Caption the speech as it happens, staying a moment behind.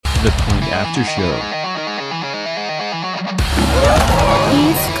The Point After Show.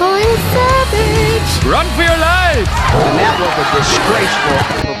 He's going savage. Run for your life! And that was a disgraceful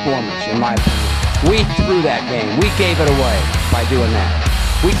performance, in my opinion. We threw that game. We gave it away by doing that.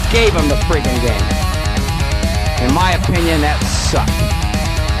 We gave them the friggin' game. In my opinion, that sucked.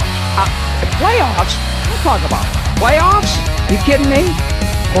 Playoffs? What are you talking about? Playoffs? You kidding me?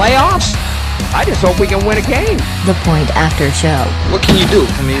 Playoffs? I just hope we can win a game. The Point After Show. What can you do?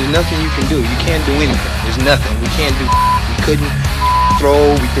 I mean, there's nothing you can do. You can't do anything. There's nothing. We can't do. We couldn't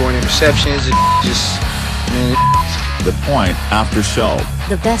throw. We throwing interceptions. It just, man. The Point After Show.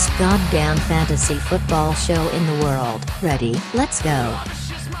 The best goddamn fantasy football show in the world. Ready? Let's go.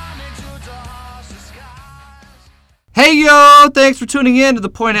 Hey yo, thanks for tuning in to the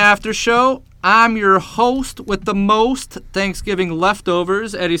Point After Show. I'm your host with the most Thanksgiving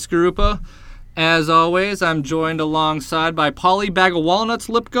leftovers, Eddie Skarupa. As always, I'm joined alongside by Paulie Bag of Walnuts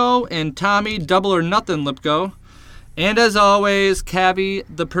Lipko and Tommy Double or Nothing Lipko. And as always, Cavi,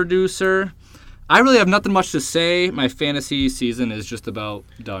 the producer. I really have nothing much to say. My fantasy season is just about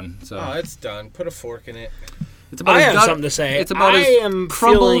done. So it's done. Put a fork in it. it's about I as have done- something to say. It's about I as am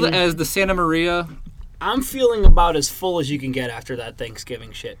crumbled feeling- as the Santa Maria. I'm feeling about as full as you can get after that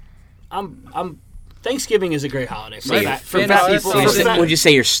Thanksgiving shit. Thanksgiving is a great holiday for Right. fat Fantasy people. season. Would you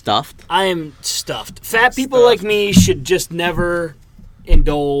say you're stuffed? I am stuffed. Fat people like me should just never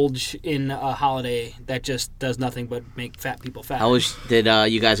indulge in a holiday that just does nothing but make fat people fat. Did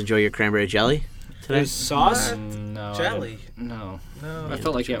you guys enjoy your cranberry jelly today? There's sauce. No. Jelly. No. No. I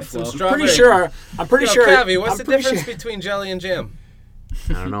felt like you had flow. Pretty sure. I'm pretty sure. Cavi, what's I'm the pretty difference sure- between jelly and jam?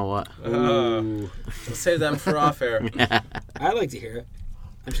 I don't know what. We'll save them for off air. I'd like to hear it.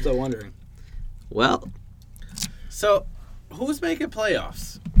 I'm still wondering. Well, So, who's making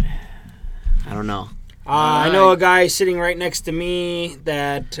playoffs? I don't know. I know a guy sitting right next to me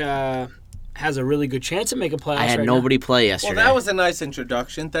that has a really good chance of making playoffs. I had right nobody play Well, yesterday. that was a nice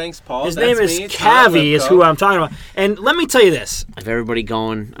introduction. Thanks, Paul. now. His That's name is me, Tom Cavi, is Lipko. who I'm talking about. And let me tell you this. If everybody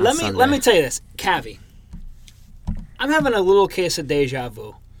going on Let Sunday. me tell you this, Cavi. I'm having a little case of deja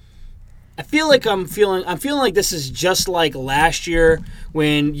vu. I feel like I'm feeling like this is just like last year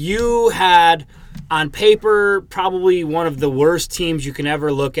when you had on paper probably one of the worst teams you can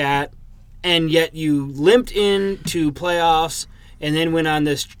ever look at, and yet you limped into playoffs and then went on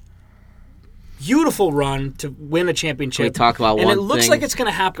this beautiful run to win a championship. Can we talk about and one it looks thing? like it's going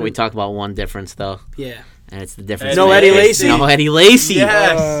to happen. Can we talk about one difference though? Yeah. And it's the difference. No maker. Eddie Lacy? No Eddie Lacy.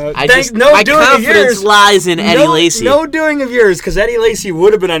 Yes. My confidence lies in Eddie Lacy. No doing of yours, because Eddie Lacy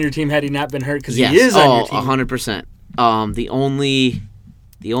would have been on your team had he not been hurt, because Yes. he is on your team. 100%.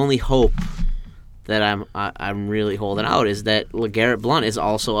 The only hope that I'm really holding out is that LeGarrette Blount is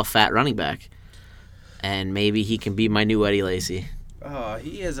also a fat running back, and maybe he can be my new Eddie Lacy.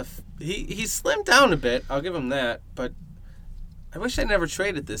 He is he's slimmed down a bit. I'll give him that. But I wish I never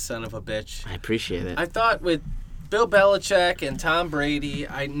traded this son of a bitch. I appreciate it. I thought with Bill Belichick and Tom Brady,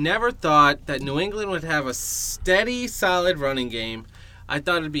 I never thought that New England would have a steady, solid running game. I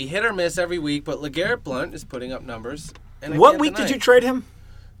thought it'd be hit or miss every week, but LeGarrette Blount is putting up numbers. And I What can't week deny did you it. trade him?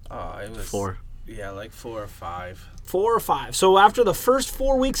 It was 4. Yeah, like 4 or 5. 4 or 5. So after the first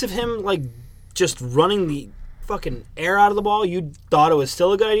 4 weeks of him, like, just running the fucking air out of the ball, you thought it was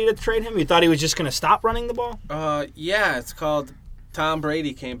still a good idea to trade him? You thought he was just going to stop running the ball? Yeah, it's called Tom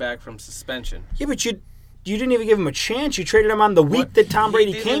Brady came back from suspension. Yeah, but you didn't even give him a chance. You traded him on the week that Tom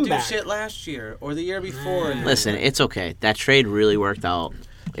Brady He came didn't back. do shit last year or the year before. Listen, it's okay. That trade really worked out.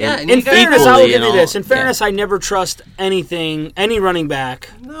 Yeah, And and you In guys- fairness, I will equally, give you know, this. In fairness, yeah. I never trust any running back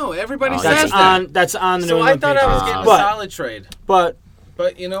No, everybody Oh, says that's that. on the New So I England thought I was Patriots. getting a But solid trade.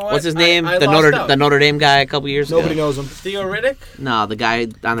 But you know what? What's his name? I the lost out. Notre Dame guy a couple years nobody ago. knows him. Theo Riddick? No, the guy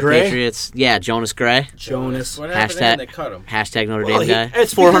on the Gray? Patriots. Yeah, Jonas Gray. Jonas. What happened to him? They cut him. Hashtag Notre Well, Dame guy.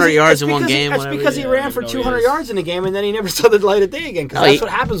 it's 400 because- yards it's in one because he- game. It's whatever because it he is. ran for 200 yards in a game and then he never saw the light of day again. Because No, that's he-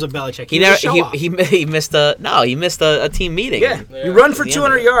 what happens with Belichick. He He's a never. show-off. He missed a team meeting. Yeah. Yeah. You run for At the end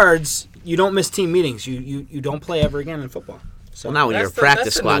 200 of it. yards, you don't miss team meetings. You don't play ever again in football. So Well, not when you're a That's the- practice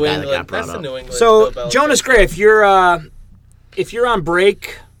that's the squad New guy that England- got brought that's the up. New England So Bill Belichick. Jonas Gray, if you're on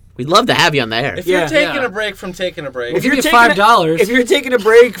break, We'd love to have you on the air. If you're Yeah. taking Yeah. a break from taking a break, if Give you're me taking $5. if you're taking a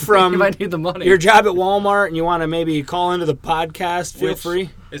break You from might need the money. your job at Walmart and you want to maybe call into the podcast, feel which free.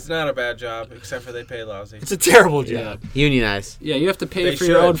 It's not a bad job, except for they pay lousy. It's a terrible yeah. job. Unionize. Yeah, you have to pay They for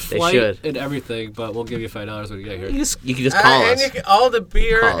your own should. They flight should. and everything, but we'll give you $5 when you get here. You can just call and us. you can, all the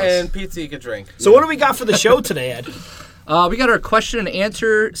beer Call us. and pizza you could drink. So what do we got for the show today, Ed? We got our question and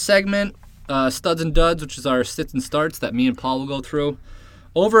answer segment, Studs and Duds, which is our sits and starts that me and Paul will go through.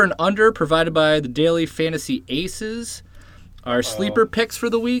 Over and under provided by the Daily Fantasy Aces. our sleeper picks for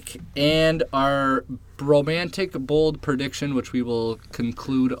the week, and our romantic bold prediction, which we will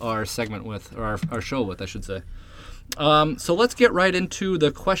conclude our segment with, or our show with, I should say. So let's get right into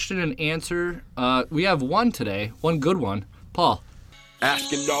the question and answer. We have one today, one good one. Paul.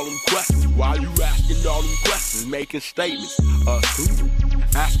 Asking all them questions. Why you asking all them questions? Making statements.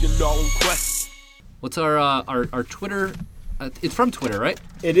 Asking all them questions. What's our Twitter? It's from Twitter, right?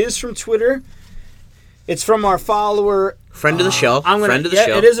 It is from Twitter. It's from our follower. Friend of the show. Friend of the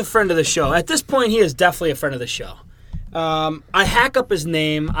show. It is a friend of the show. At this point, he is definitely a friend of the show. I hack up his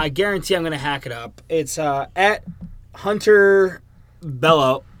name. I guarantee I'm going to hack it up. It's at Hunter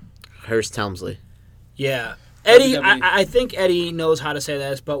Bello. Hurst Helmsley. Yeah. Eddie, I think Eddie knows how to say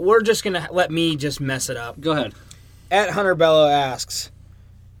this, but we're just going to let me just mess it up. Go ahead. At Hunter Bello asks,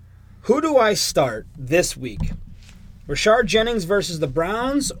 who do I start this week? Rashard Jennings versus the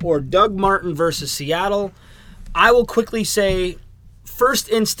Browns or Doug Martin versus Seattle? I will quickly say, first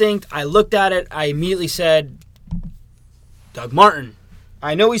instinct, I looked at it, I immediately said, Doug Martin.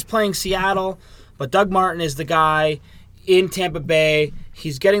 I know he's playing Seattle, but Doug Martin is the guy in Tampa Bay.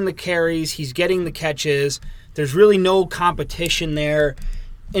 He's getting the carries, he's getting the catches. There's really no competition there.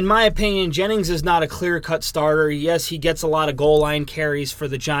 In my opinion, Jennings is not a clear-cut starter. Yes, he gets a lot of goal line carries for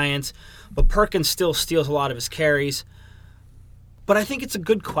the Giants, but Perkins still steals a lot of his carries. But I think it's a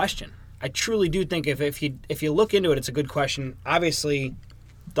good question. I truly do think if you look into it, it's a good question. Obviously,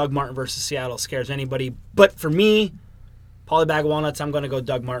 Doug Martin versus Seattle scares anybody. But for me, Paulie Bag of Walnuts, I'm going to go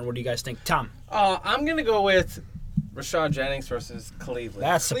Doug Martin. What do you guys think? Tom? I'm going to go with Rashard Jennings versus Cleveland.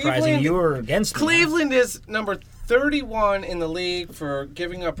 That's surprising. You were against me. Cleveland is number 31 in the league for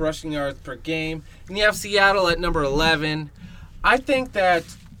giving up rushing yards per game. And you have Seattle at number 11. I think that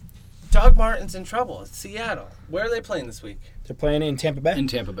Doug Martin's in trouble. It's Seattle. Where are they playing this week? They're playing in Tampa Bay. In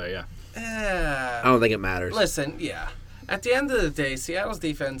Tampa Bay, yeah. I don't think it matters. Listen, yeah. At the end of the day, Seattle's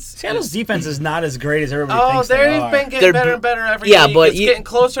defense is not as great as everybody thinks they are. They've been getting better and better every week. But it's getting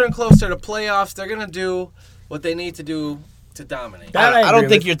closer and closer to playoffs. They're going to do what they need to do to dominate. I don't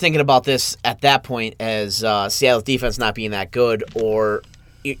think you're thinking about this at that point as Seattle's defense not being that good, or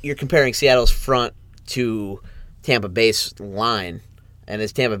you're comparing Seattle's front to Tampa Bay's line. And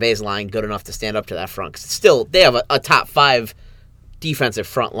is Tampa Bay's line good enough to stand up to that front? 'Cause still, they have a top 5 defensive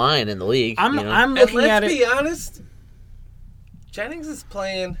front line in the league. I'm looking at it. Let's be honest. Jennings is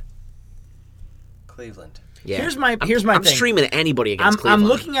playing Cleveland. Yeah. Here's my I'm thing. streaming anybody against Cleveland. I'm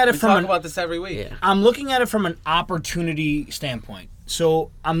looking at it We from talk about this every week. Yeah. I'm looking at it from an opportunity standpoint.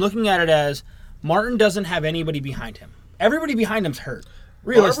 So I'm looking at it as Martin doesn't have anybody behind him. Everybody behind him's hurt.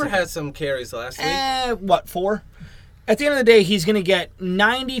 Barber had some carries last week. 4? At the end of the day, he's going to get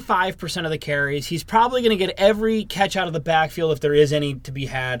 95% of the carries. He's probably going to get every catch out of the backfield if there is any to be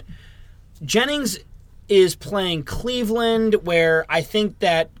had. Jennings is playing Cleveland, where I think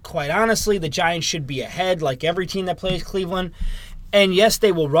that, quite honestly, the Giants should be ahead, like every team that plays Cleveland. And yes,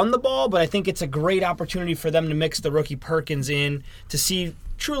 they will run the ball, but I think it's a great opportunity for them to mix the rookie Perkins in to see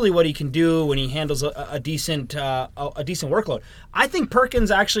truly what he can do when he handles a decent workload. I think Perkins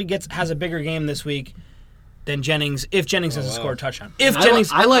actually has a bigger game this week than Jennings, if Jennings doesn't score a touchdown.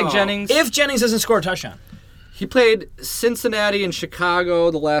 I like Jennings. If Jennings doesn't score a touchdown. He played Cincinnati and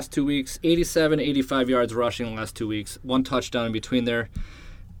Chicago the last 2 weeks, 87, 85 yards rushing the last 2 weeks, 1 touchdown in between there.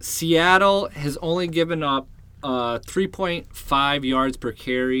 Seattle has only given up 3.5 yards per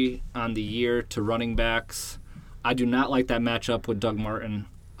carry on the year to running backs. I do not like that matchup with Doug Martin.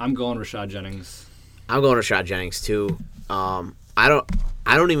 I'm going Rashard Jennings. I'm going Rashard Jennings too. I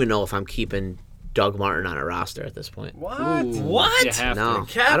don't even know if I'm keeping Doug Martin on a roster at this point. What? What? You have No,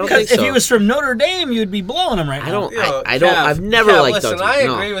 to. I don't think so. If he was from Notre Dame, you'd be blowing him right now. I've never liked listen, Doug. I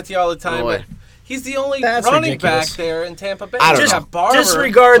agree with you all the time, No way. but he's the only That's running ridiculous. back there in Tampa Bay. I don't You know. got Barber,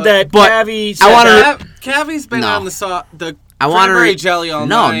 Disregard that but Cavi said I wanna- that. Cavi's been No. on the I want cranberry jelly all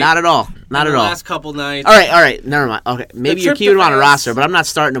No, night. not at all. Not the at all. last couple nights. All right, never mind. Okay, maybe you're keeping him on a tryptophans- roster, but I'm not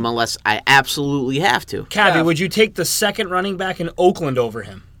starting him unless I absolutely have to. Cavi, Cav. would you take the second running back in Oakland over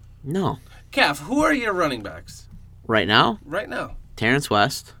him? No. Cav, who are your running backs Right now, right now? Terrence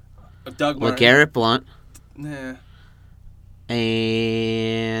West, Doug Martin. LeGarrette Blunt, Nah.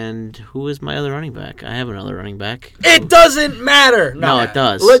 and who is my other running back? I have another running back. It doesn't matter. No, it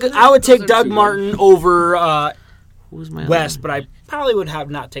does. Look, I would take Those are Doug too good. Martin over Who is my other West, one? but I probably would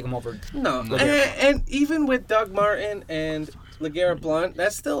not take him over. No. And even with Doug Martin and LeGarrette Blunt,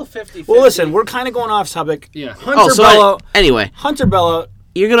 that's still a 50-50. Well, listen, we're kind of going off topic. Yeah. Hunter Oh, so Bello. anyway, Hunter Bello.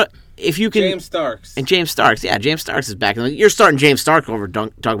 you're gonna if you can, James Starks. and James Starks, James Starks is back. You're starting James Stark over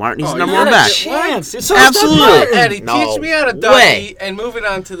Doug Martin. He's the number one Not a back. chance. It's Absolutely. Eddie, No teach me how to way. Dougie and move it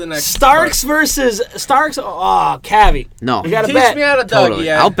on to the next. Starks versus Starks. Oh, Cavi. No. We got to Teach bet. me how to Dougie. Totally.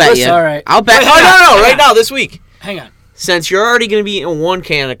 Yeah. I'll bet Listen, you. all right. I'll bet. Wait, Oh hang on, no, hang right on. now this week. Hang on. Since you're already going to be eating one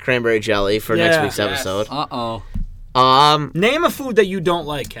can of cranberry jelly for next Yeah. week's episode, Uh-oh. Name a food that you don't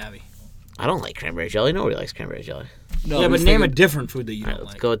like, Cavi. I don't like cranberry jelly. Nobody likes cranberry jelly. No, Yeah, we but just name a think different food that you All right, don't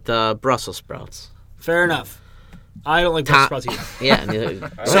let's like. go with Brussels sprouts. Fair enough. I don't like Tom- Brussels sprouts either. Yeah.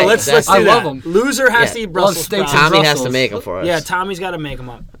 neither- So right, let's exactly. do I that. love 'em. Loser has Yeah. to eat Love Brussels steaks sprouts. and Tommy has to Brussels. make them for us. Yeah, Tommy's got to make them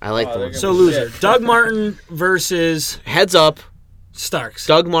up. I like Oh, them. they're So gonna- loser. Yeah. Doug Martin versus Heads up, Starks.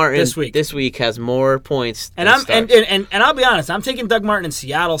 Doug Martin This week. has more points. And than I'm Starks. and I'll be honest, I'm taking Doug Martin in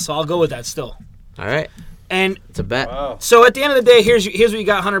Seattle, so I'll go with that still. All right, And it's a bet. Wow. so at the end of the day, here's what you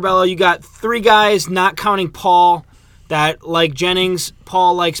got, Hunter Bello. You got three guys, not counting Paul, that like Jennings.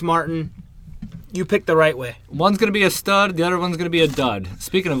 Paul likes Martin. You picked the right way. One's going to be a stud, the other one's going to be a dud.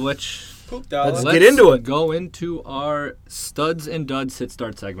 Speaking of which, Poop dollar. Let's get into it. Go into our studs and duds sit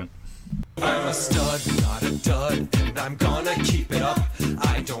start segment. I'm a stud, not a dud, and I'm gonna keep it up.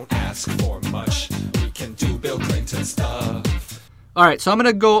 I don't ask for much. We can do Bill Clinton stuff. All right, so I'm going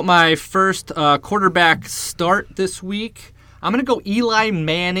to go with my first quarterback start this week. I'm going to go Eli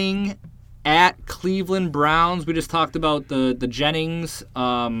Manning at Cleveland Browns. We just talked about the Jennings,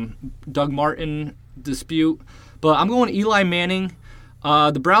 Doug Martin dispute. But I'm going Eli Manning.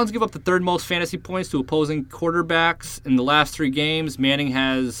 The Browns give up the third most fantasy points to opposing quarterbacks in the last 3 games. Manning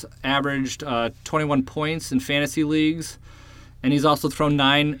has averaged 21 points in fantasy leagues, and he's also thrown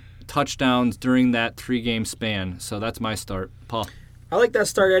 9 touchdowns during that 3-game span. So that's my start. Paul. I like that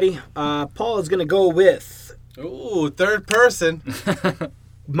start, Eddie. Paul is going to go with Ooh, third person.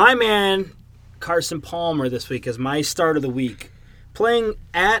 my man Carson Palmer this week as my start of the week. Playing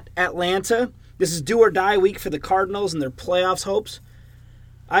at Atlanta. This is do or die week for the Cardinals and their playoffs hopes.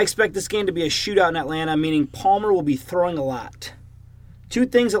 I expect this game to be a shootout in Atlanta, meaning Palmer will be throwing a lot. 2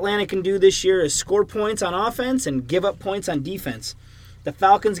 things Atlanta can do this year is score points on offense and give up points on defense. The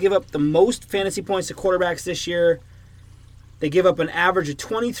Falcons give up the most fantasy points to quarterbacks this year. They give up an average of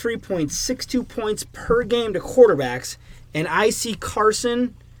 23.62 points per game to quarterbacks, and I see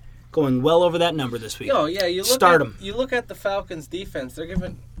Carson going well over that number this week. No, yeah, you look Start at, 'em. You look at the Falcons' defense.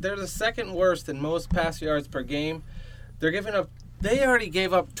 They're the second worst in most pass yards per game. They're giving up. They already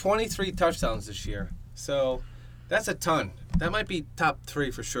gave up 23 touchdowns this year, so that's a ton. That might be top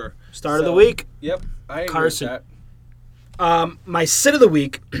 3 for sure. Start of the week. Yep, I agree Carson. with that. My sit of the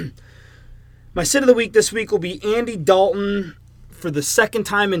week. My sit of the week this week will be Andy Dalton for the second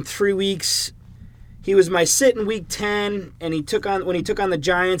time in 3 weeks. He was my sit in week 10, and when he took on the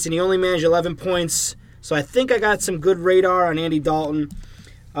Giants, and he only managed 11 points. So I think I got some good radar on Andy Dalton.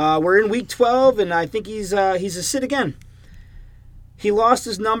 We're in week 12, and I think he's a sit again. He lost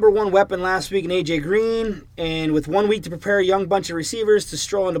his number 1 weapon last week in A.J. Green, and with 1 week to prepare a young bunch of receivers to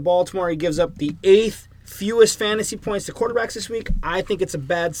stroll into Baltimore, he gives up the 8th fewest fantasy points to quarterbacks this week. I think it's a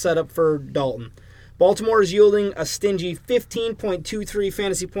bad setup for Dalton. Baltimore is yielding a stingy 15.23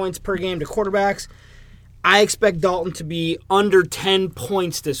 fantasy points per game to quarterbacks. I expect Dalton to be under 10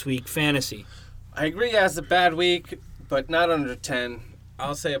 points this week, fantasy. I agree he has a bad week, but not under 10.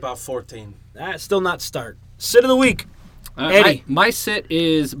 I'll say about 14. That's still not start. Sit of the week. Eddie. My sit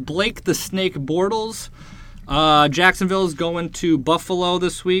is Blake the Snake Bortles. Jacksonville is going to Buffalo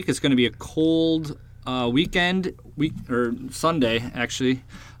this week. It's going to be a cold Sunday, actually.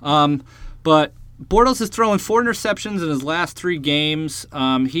 But Bortles is throwing 4 interceptions in his last 3 games.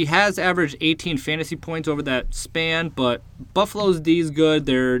 He has averaged 18 fantasy points over that span, but Buffalo's D is good.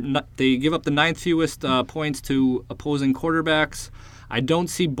 They give up the 9th fewest points to opposing quarterbacks. I don't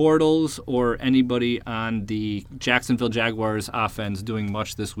see Bortles or anybody on the Jacksonville Jaguars offense doing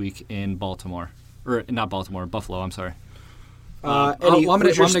much this week in Baltimore. Or not Baltimore, Buffalo, I'm sorry. Eddie,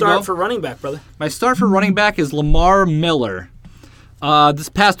 what's your start for running back, brother? My start for running back is Lamar Miller. This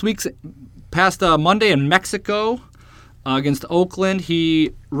past Monday in Mexico against Oakland,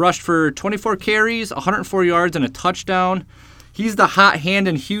 he rushed for 24 carries, 104 yards, and a touchdown. He's the hot hand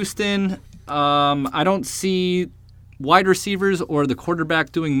in Houston. I don't see wide receivers or the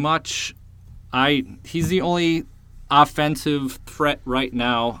quarterback doing much. He's the only offensive threat right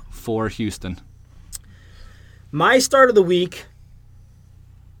now for Houston. My start of the week,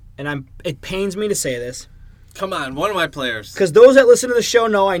 and it pains me to say this, Come on, one of my players. because those that listen to the show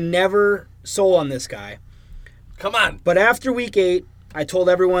know I never sold on this guy. Come on. But after week 8, I told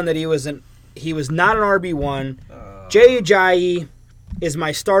everyone that he was not an RB1. Jay Ajayi is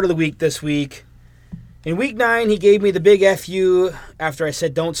my start of the week this week. In week 9, he gave me the big FU after I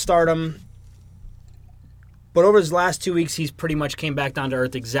said don't start him. But over his last 2 weeks, he's pretty much came back down to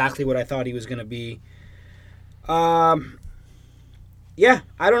earth, exactly what I thought he was going to be. Yeah,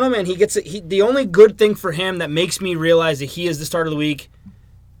 I don't know, man. The only good thing for him that makes me realize that he is the start of the week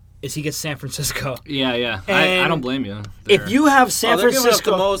is he gets San Francisco. Yeah. I And don't blame you. If you have San they're giving up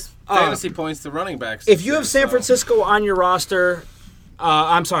Francisco, the most fantasy points to running backs. if you have San Francisco on your roster,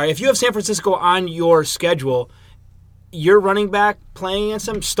 if you have San Francisco on your schedule, your running back playing against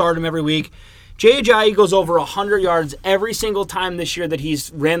him, start him every week. Jay Ajayi goes over 100 yards every single time this year that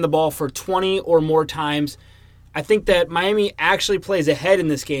he's ran the ball for 20 or more times. I think that Miami actually plays ahead in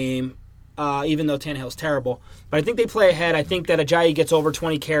this game, even though Tannehill's terrible. But I think they play ahead. I think that Ajayi gets over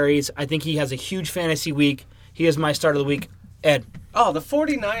 20 carries. I think he has a huge fantasy week. He is my start of the week. Ed. Oh, the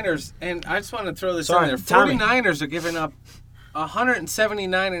 49ers, and I just want to throw this Sorry, in there. Tommy. 49ers are giving up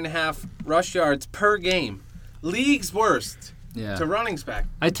 179.5 rush yards per game. League's worst to running back.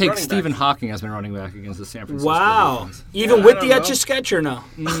 I take running Stephen backs. Hawking as my running back against the San Francisco Wow. defense. Even Yeah, with I the don't know. Etch-a-Sketch or no?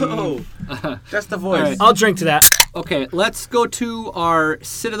 Oh, just the voice. All right. I'll drink to that. Okay, let's go to our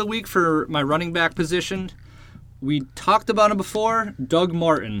sit of the week for my running back position. We talked about him before. Doug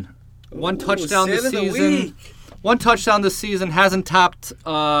Martin. One touchdown sit this of the season. week. One touchdown this season. Hasn't topped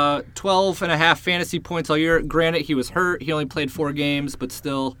 12.5 fantasy points all year. Granted, he was hurt. He only played 4 games, but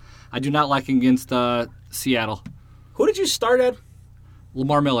still, I do not like him against Seattle. Who did you start, Ed?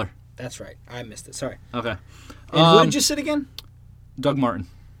 Lamar Miller. That's right. I missed it. Sorry. Okay. And who did you sit again? Doug Martin.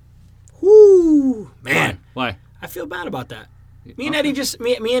 Whoo, man. Why? I feel bad about that. Me and Eddie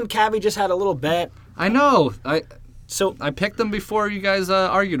me and Cabby just had a little bet. I know. So I picked them before you guys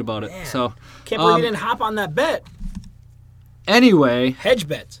argued about it. Man. So can't believe you didn't hop on that bet. Anyway, Hedge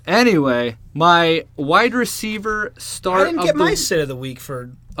bets. My wide receiver start. I didn't get my sit of the week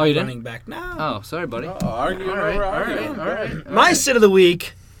for you didn't? running back. No. Oh, sorry, buddy. Arguing All right, over all arguing. right. My sit of the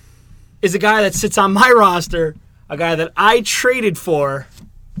week is a guy that sits on my roster, a guy that I traded for.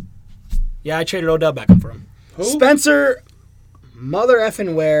 Yeah, I traded Odell Beckham for him. Who? Spencer Mother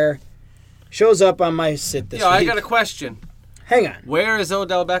effing Ware shows up on my sit this Yo, week. I got a question. Hang on. Where is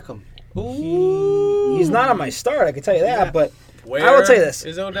Odell Beckham? He's not on my start, I can tell you that, but Where I will tell you this.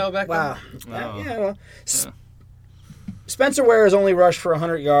 is Odell Beckham? Wow. Yeah, well, Spencer Ware has only rushed for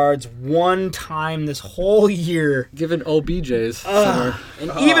 100 yards one time this whole year. Given OBJs.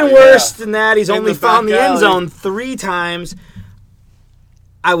 And even worse than that, he's In only the found back the end alley. zone 3 times.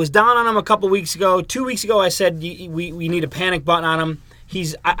 I was down on him a couple weeks ago. 2 weeks ago, I said we need a panic button on him.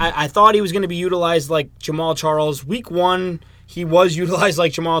 I thought he was going to be utilized like Jamal Charles. Week 1, he was utilized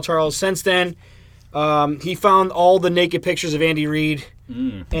like Jamal Charles. Since then, he found all the naked pictures of Andy Reid,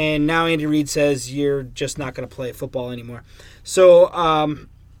 and now Andy Reid says you're just not going to play football anymore. So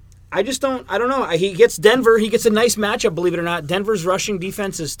I don't know. He gets Denver. He gets a nice matchup, believe it or not. Denver's rushing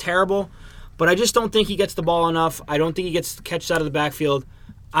defense is terrible, but I just don't think he gets the ball enough. I don't think he gets catches out of the backfield.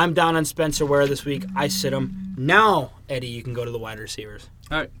 I'm down on Spencer Ware this week. I sit him. Now, Eddie, you can go to the wide receivers.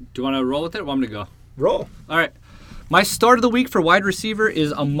 All right. Do you want to roll with it or want me to go? Roll. All right. My start of the week for wide receiver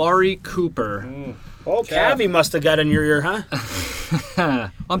is Amari Cooper. Oh, Cavi must have got in your ear, huh?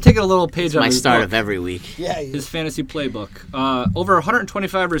 I'm taking a little page out My of his start book, of every week. Yeah. his fantasy playbook. Over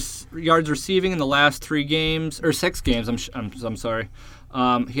 125 yards receiving in the last 3 games, or 6 games. I'm sorry.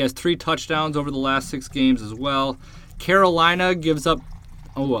 He has 3 touchdowns over the last 6 games as well. Carolina gives up.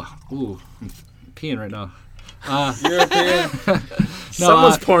 I'm peeing right now. European.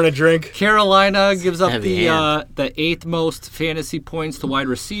 Someone's pouring a drink. Carolina gives up Heavy the 8th most fantasy points to wide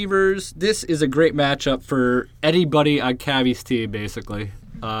receivers. This is a great matchup for anybody on Cavi's team, basically.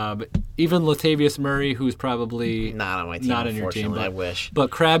 But even Latavius Murray, who's probably Not on my team, not on your team, unfortunately. I wish.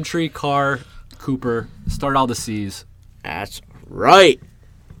 But Crabtree, Carr, Cooper, start all the C's. That's right.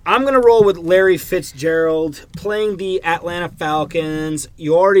 I'm going to roll with Larry Fitzgerald playing the Atlanta Falcons.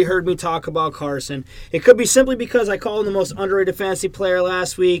 You already heard me talk about Carson. It could be simply because I called him the most underrated fantasy player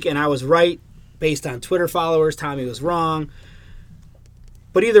last week, and I was right based on Twitter followers. Tommy was wrong.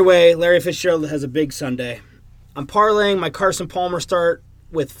 But either way, Larry Fitzgerald has a big Sunday. I'm parlaying my Carson Palmer start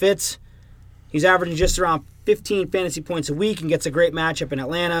with Fitz. He's averaging just around 15 fantasy points a week and gets a great matchup in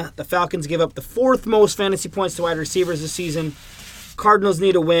Atlanta. The Falcons give up the 4th most fantasy points to wide receivers this season. Cardinals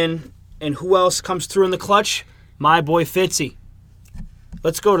need a win, and who else comes through in the clutch? My boy Fitzy.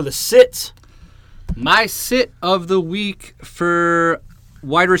 Let's go to the sits. My sit of the week for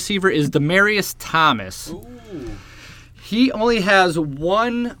wide receiver is Demaryius Thomas. He only has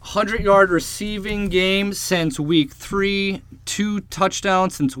 100-yard receiving game since week 3, 2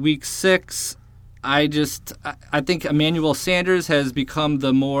 touchdowns since week 6. I think Emmanuel Sanders has become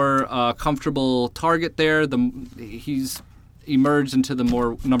the more comfortable target there. He's emerged into the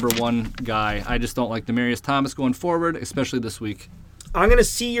more number one guy. I just don't like Demaryius Thomas going forward, especially this week. I'm going to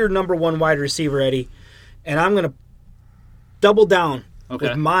see your number one wide receiver, Eddie, and I'm going to double down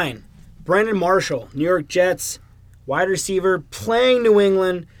with mine. Brandon Marshall, New York Jets, wide receiver, playing New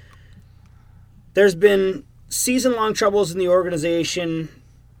England. There's been season-long troubles in the organization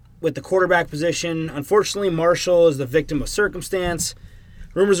with the quarterback position. Unfortunately, Marshall is the victim of circumstance.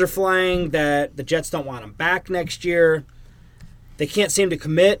 Rumors are flying that the Jets don't want him back next year. They can't seem to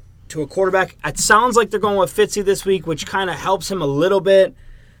commit to a quarterback. It sounds like they're going with Fitzy this week, which kind of helps him a little bit.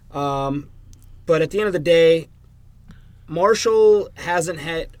 But at the end of the day, Marshall hasn't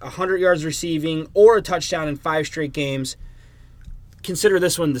hit 100 yards receiving or a touchdown in 5 straight games. Consider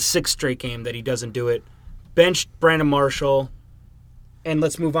this one the 6th straight game that he doesn't do it. Benched Brandon Marshall. And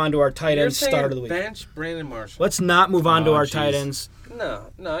let's move on to our tight ends start of the week. Bench Brandon Marshall. Let's not move on to our tight ends. No,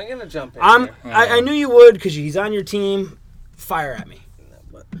 I'm going to jump in I knew you would because he's on your team. Fire at me.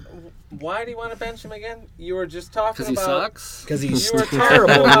 Why do you want to bench him again? You were just talking about... Because he sucks? Because he's you were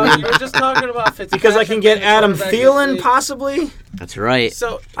terrible. You were just talking about Fitzpatrick. Because I can get Adam Thielen, possibly. That's right.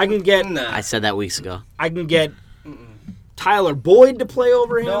 So I can get... I said that weeks ago. I can get Tyler Boyd to play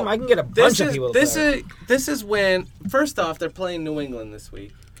over him. No, I can get a bunch of people to play. This is when... First off, they're playing New England this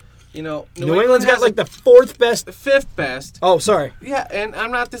week. You know, New England's got like the 4th best... 5th best. Oh, sorry. Yeah, and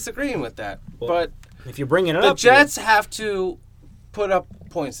I'm not disagreeing with that. Well, but if you're bringing it the up... The Jets have to put up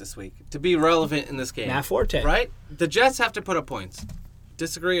points this week to be relevant in this game. Matt Forte. Right? The Jets have to put up points.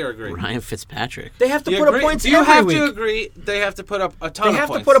 Disagree or agree? Ryan Fitzpatrick. They have to put up points every week. Do you have to agree they have to put up a ton of points? They have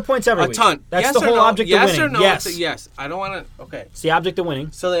to put up points every week. A ton. That's yes the whole no? object yes of winning. Yes or no? Yes. It's a yes. I don't want to... Okay. It's the object of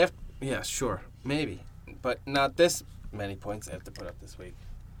winning. So they have... Yeah, sure. Maybe. But not this many points they have to put up this week.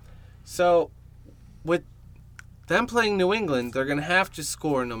 So, with them playing New England, they're going to have to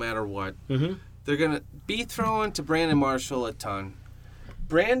score no matter what. Mm-hmm. They're going to be throwing to Brandon Marshall a ton.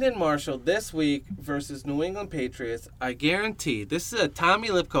 Brandon Marshall this week versus New England Patriots, I guarantee, this is a Tommy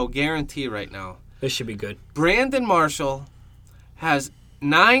Lipko guarantee right now. This should be good. Brandon Marshall has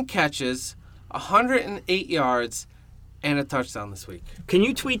 9 catches, 108 yards, and a touchdown this week. Can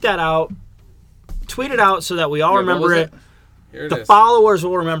you tweet that out? Tweet it out so that we all remember it. Here it the is. Followers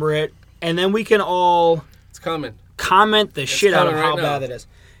will remember it, and then we can all... It's coming. Comment the shit out of how right bad it is.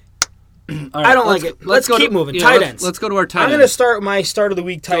 Right, I don't like it. Let's keep moving. Tight ends. Let's go to our tight I'm ends. going to start my start of the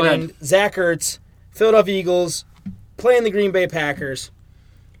week tight end. Zach Ertz, Philadelphia Eagles, playing the Green Bay Packers.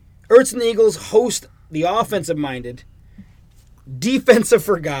 Ertz and the Eagles host the offensive-minded,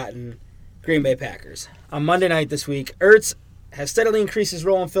 defensive-forgotten Green Bay Packers. On Monday night this week, Ertz has steadily increased his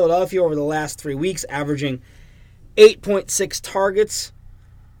role in Philadelphia over the last 3 weeks, averaging 8.6 targets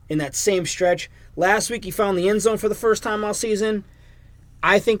in that same stretch. Last week, he found the end zone for the first time all season.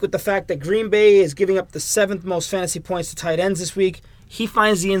 I think with the fact that Green Bay is giving up the 7th most fantasy points to tight ends this week, he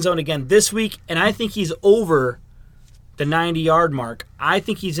finds the end zone again this week, and I think he's over the 90-yard mark. I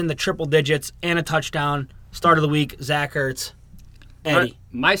think he's in the triple digits and a touchdown. Start of the week, Zach Ertz. Eddie. Right,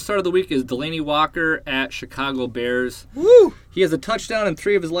 my start of the week is Delaney Walker at Chicago Bears. Woo! He has a touchdown in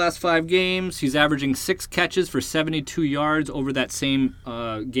 3 of his last 5 games. He's averaging 6 catches for 72 yards over that same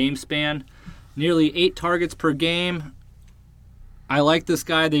game span. Nearly 8 targets per game. I like this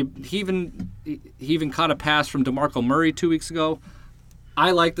guy. He even caught a pass from DeMarco Murray 2 weeks ago.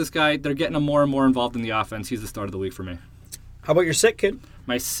 I like this guy. They're getting him more and more involved in the offense. He's the start of the week for me. How about your sit, kid?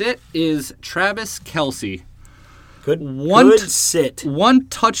 My sit is Travis Kelce. Good sit. 1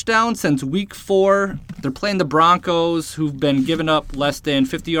 touchdown since week 4. They're playing the Broncos, who've been giving up less than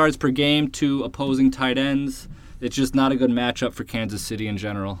 50 yards per game to opposing tight ends. It's just not a good matchup for Kansas City in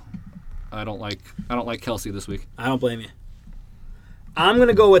general. I don't like Kelce this week. I don't blame you. I'm going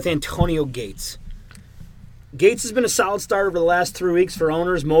to go with Antonio Gates. Gates has been a solid starter over the last 3 weeks for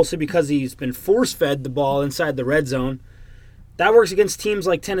owners, mostly because he's been force-fed the ball inside the red zone. That works against teams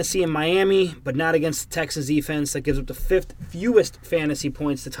like Tennessee and Miami, but not against the Texans defense that gives up the 5th fewest fantasy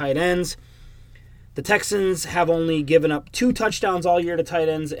points to tight ends. The Texans have only given up 2 touchdowns all year to tight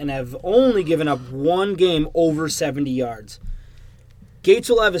ends and have only given up 1 game over 70 yards. Gates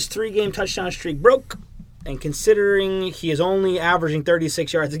will have his 3-game touchdown streak broke, and considering he is only averaging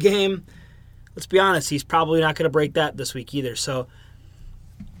 36 yards a game, let's be honest, he's probably not going to break that this week either. So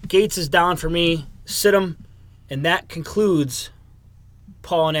Gates is down for me. Sit him. And that concludes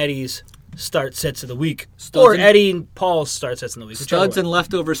Paul and Eddie's start sets of the week. Or Eddie and Paul's start sets of the week. Studs and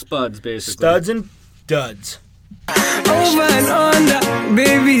leftover spuds, basically. Studs and duds. Over and under,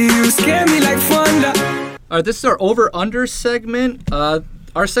 baby, you scare me like thunder. All right, this is our over-under segment.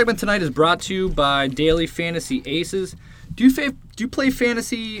 Our segment tonight is brought to you by Daily Fantasy Aces. Do you play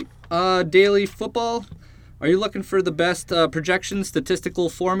fantasy daily football? Are you looking for the best projection statistical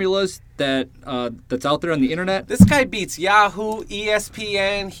formulas that's out there on the internet? This guy beats Yahoo,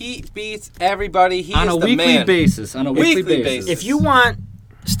 ESPN. He beats everybody. He on is a the weekly man. basis. On a weekly basis. If you want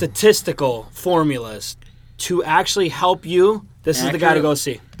statistical formulas to actually help you, this is the guy to go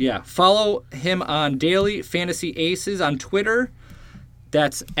see. Yeah. Follow him on Daily Fantasy Aces on Twitter.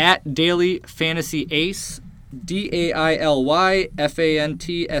 That's at Daily Fantasy Ace,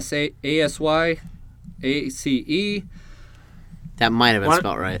 DAILYFANTSASY That might have been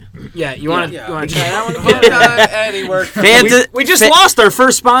spelled right. Yeah, you want to try that one Hold again? on, Eddie, We just lost our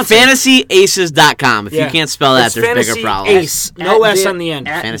first sponsor. FantasyAces.com. If Yeah. you can't spell that, It's there's bigger Fantasy problems. Ace, no S on the end.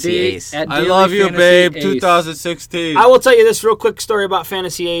 Fantasy Ace. I love you, babe. 2016. I will tell you this real quick story about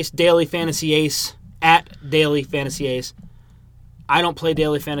Fantasy Ace, Daily Fantasy Ace, at Daily Fantasy Ace. I don't play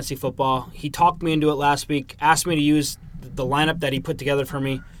daily fantasy football. He talked me into it last week, asked me to use the lineup that he put together for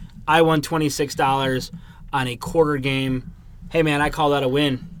me. I won $26 on a quarter game. Hey, man, I call that a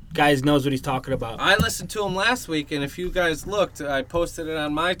win. Guys knows what he's talking about. I listened to him last week, and if you guys looked, I posted it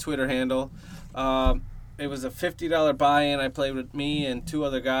on my Twitter handle. It was a $50 buy-in. I played with me and two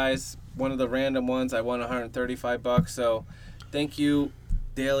other guys. One of the random ones, I won $135. So, thank you,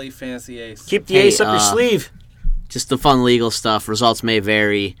 Daily Fantasy Ace. Keep the ace up your sleeve. Just the fun legal stuff. Results may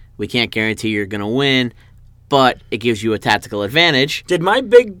vary. We can't guarantee you're going to win, but it gives you a tactical advantage. Did my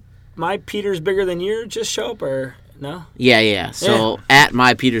Peter's bigger than yours just show up, or no? Yeah. So at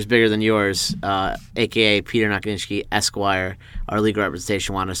my Peter's bigger than yours, a.k.a. Peter Nokinski Esquire, our legal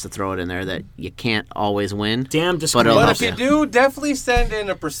representation wanted us to throw it in there that you can't always win. Damn but it'll But help if you do, definitely send in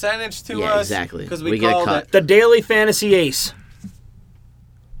a percentage to us. Exactly. Because we get a called cut. it. The Daily Fantasy Ace.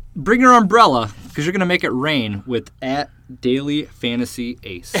 Bring your umbrella, because you're going to make it rain with at Daily Fantasy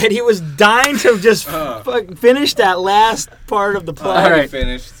Ace. And he was dying to just finish that last part of the play. All right.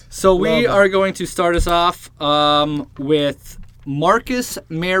 Finished. So we are going to start us off with Marcus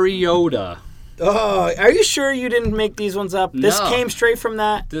Mariota. Oh, are you sure you didn't make these ones up? This No. came straight from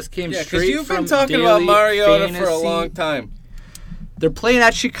that? This came Yeah, straight because you've from been talking Daily about Mariota for a Fantasy. long time. They're playing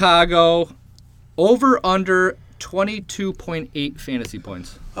at Chicago. Over under 22.8 fantasy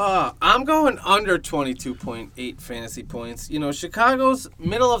points. I'm going under 22.8 fantasy points. You know, Chicago's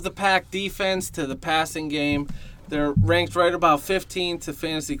middle of the pack defense to the passing game. They're ranked right about 15 to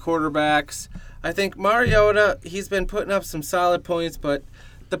fantasy quarterbacks. I think Mariota, he's been putting up some solid points, but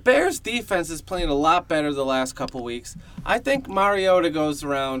the Bears defense is playing a lot better the last couple weeks. I think Mariota goes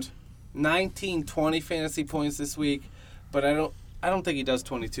around 19, 20 fantasy points this week, but I don't think he does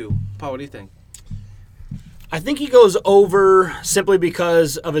 22. Paul, what do you think? I think he goes over simply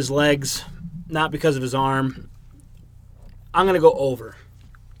because of his legs, not because of his arm. I'm going to go over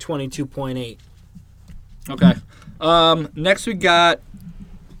 22.8. Okay. Next we got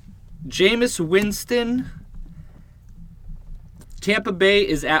Jameis Winston. Tampa Bay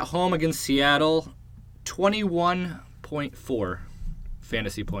is at home against Seattle. 21.4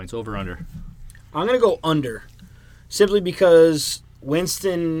 fantasy points, over under. I'm going to go under simply because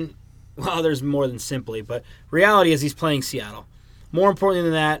Winston, well, there's more than simply, but reality is he's playing Seattle. More importantly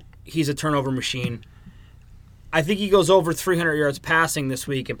than that, he's a turnover machine. I think he goes over 300 yards passing this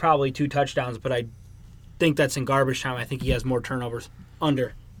week and probably 2 touchdowns, but I think that's in garbage time. I think he has more turnovers.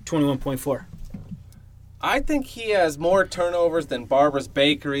 Under 21.4. I think he has more turnovers than Barbara's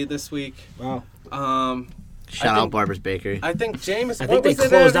Bakery this week. Wow. Shout out Barbara's Bakery. I think Jameis. I think they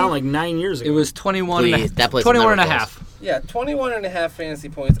closed down like 9 years ago. It was 21 Please, and that place 21 will and a never half. Yeah, 21 and a half fantasy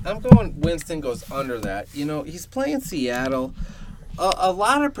points. I'm going Winston goes under that. You know, he's playing Seattle. A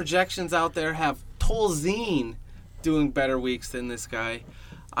lot of projections out there have Tolzien doing better weeks than this guy.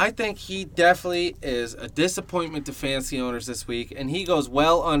 I think he definitely is a disappointment to fantasy owners this week, and he goes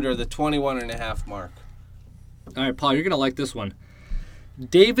well under the 21 and a half mark. All right, Paul, you're going to like this one.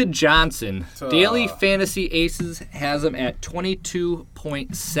 David Johnson. Daily Fantasy Aces has him at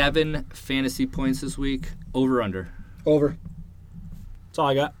 22.7 fantasy points this week. Over, under. Over. That's all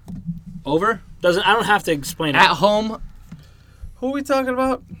I got. Over? I don't have to explain it. At home, Who are we talking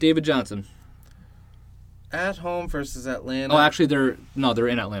about? David Johnson. At home versus Atlanta. Oh, actually, they're in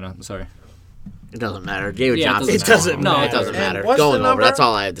Atlanta. I'm sorry. It doesn't matter. David Yeah, Johnson. it doesn't No, matter. it doesn't And matter. what's the Going over. number? That's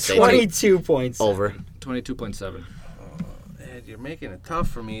all I have to say. 22 points. Over. 22.7. Ed, you're making it tough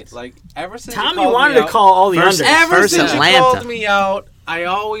for me. Like, ever since Tommy you called wanted me to out- call all the First- unders. Ever First since Atlanta. you called me out,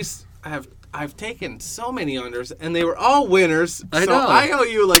 I've taken so many unders, and they were all winners. I so know. I owe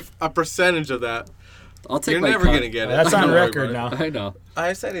you like a percentage of that. I'll take You're my never cut. going to get it. That's on Don't worry record about now. I know. it.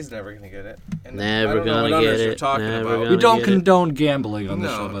 I said he's never going to get it. And Never I don't know gonna what get unders you're it. talking Never about. gonna We don't get it. condone gambling on the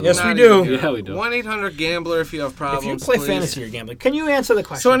No, show, by the Yes, way. we not do. even. Yeah, we do. 1-800-GAMBLER if you have problems. If you play please. fantasy or gambling, can you answer the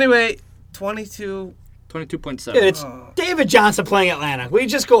question? So anyway, 22 22.7. Dude, it's David Johnson playing Atlanta. We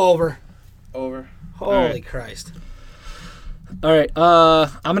just go over. over. Holy right. Christ. All right. I'm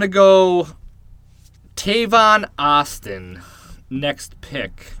going to go Tavon Austin. Next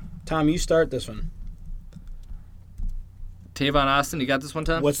pick. Tom, you start this one. Tavon Austin, you got this one,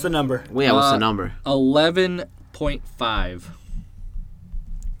 Tom? What's the number? Yeah, what's the number? 11.5.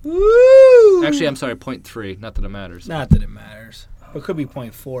 Woo! Actually, I'm sorry, 0.3. Not that it matters. Not that it matters. It could be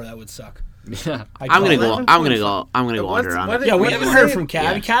 0.4. That would suck. Yeah. I'm gonna go. 11.5. I'm gonna go under on it. Yeah, we What haven't is heard it? from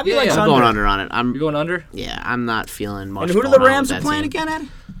Cabby. Yeah. Cabby Yeah, likes yeah. I'm under. going under on it. You going under? Yeah, I'm not feeling much. And who do going the on Rams with are that playing team. again, Ed?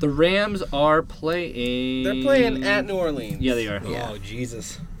 The Rams are playing. They're playing at New Orleans. Yeah, they are. Yeah. Oh,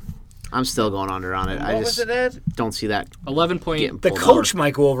 Jesus. I'm still going under on it. What I was just it, Ed? don't see that 11 getting point. The pulled coach over.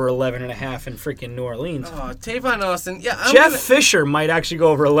 might go over 11.5 in freaking New Orleans. Oh, Tavon Austin. Yeah, Jeff Fisher might actually go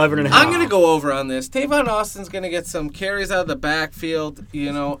over 11.5. I'm going to go over on this. Tavon Austin's going to get some carries out of the backfield,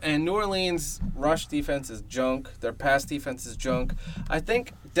 and New Orleans' rush defense is junk. Their pass defense is junk. I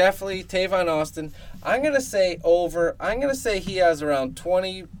think definitely Tavon Austin. I'm going to say over. I'm going to say he has around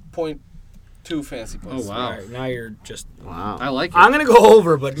 20.2 fantasy points. Oh, wow. All right, now you're just... Wow. I like it. I'm going to go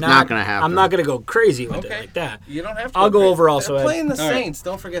over, but not gonna happen. I'm not going to go crazy with it Okay. like that. You don't have to. I'll go crazy. over also, They're Ed. playing the All right. Saints.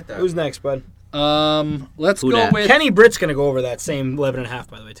 Don't forget that. Who's next, bud? Let's Who go dat? with. Kenny Britt's going to go over that same 11.5,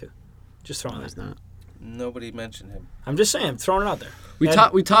 by the way, too. Just throwing It's that. not. Nobody mentioned him. I'm just saying, I'm throwing it out there. We Ed?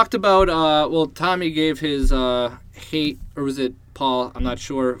 talked about. Tommy gave his hate, or was it Paul? I'm not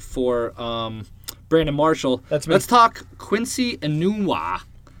sure, for Brandon Marshall. That's me. Let's talk Quincy Enunwa.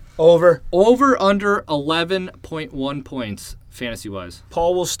 Over. Over under 11.1 points fantasy wise.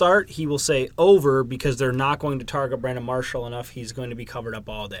 Paul will start. He will say over because they're not going to target Brandon Marshall enough. He's going to be covered up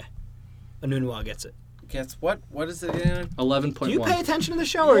all day. Anunwa gets it. Guess what? What is it again? 11.1. Do you pay attention to the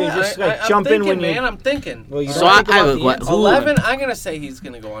show, or you just I'm jump in when thinking, you? man. I'm thinking. Well, you So don't think I about have the a answer. who- 11. I'm gonna say he's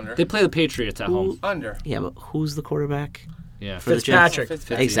gonna go under. They play the Patriots at home. Under. Yeah, but who's the quarterback? Yeah. For the Jets?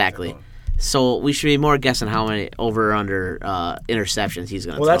 Fitzpatrick. Exactly. So we should be more guessing how many over or under interceptions he's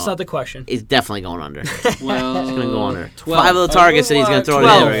going to Well, throw. that's not the question. He's definitely going under. Well, He's going to go under. 12. 5 of the targets that he's going to throw today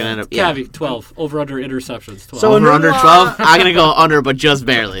 12. are going to end up. Yeah. Cavi, 12. Over under interceptions. 12. So Over under Enunwa- 12. I'm going to go under, but just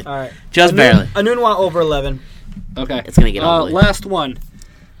barely. All right. Just barely. Anunwa over 11. Okay. It's gonna get ugly. Last one.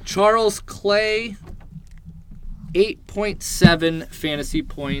 Charles Clay, 8.7 fantasy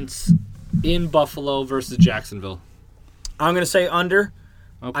points in Buffalo versus Jacksonville. I'm going to say under.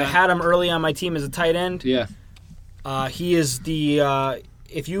 Okay. I had him early on my team as a tight end. Yeah. He is the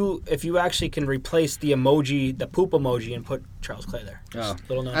if you actually can replace the emoji, the poop emoji, and put Charles Clay there. Oh. Just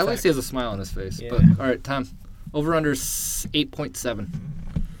little known At least fact. he has a smile on his face. Yeah. But all right, Tom. Over under 8.7.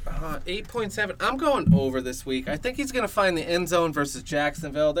 8.7. I'm going over this week. I think he's going to find the end zone versus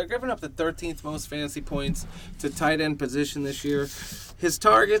Jacksonville. They're giving up the 13th most fantasy points to tight end position this year. His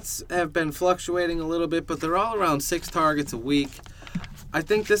targets have been fluctuating a little bit, but they're all around 6 targets a week. I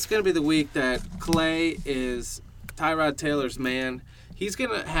think this is going to be the week that Clay is Tyrod Taylor's man. He's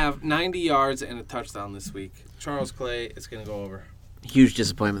going to have 90 yards and a touchdown this week. Charles Clay is going to go over. Huge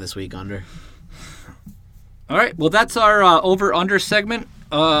disappointment this week, under. All right. Well, that's our over-under segment.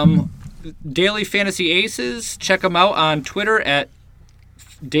 Daily Fantasy Aces. Check them out on Twitter at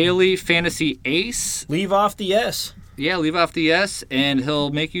Daily Fantasy Ace. Leave off the S. Yeah, leave off the S, and he'll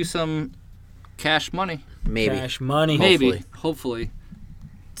make you some cash money. Maybe. Cash money. Maybe. Hopefully.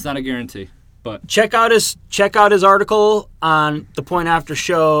 It's not a guarantee. But Check out his article on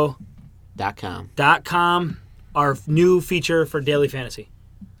thepointaftershow.com. Our new feature for Daily Fantasy.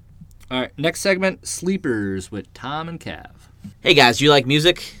 all right, next segment, Sleepers with Tom and Cav. Hey guys, do you like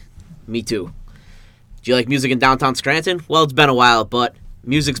music? Me too. Do you like music in downtown Scranton? Well, it's been a while, but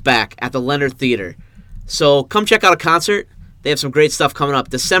music's back at the Leonard Theater. So come check out a concert. They have some great stuff coming up.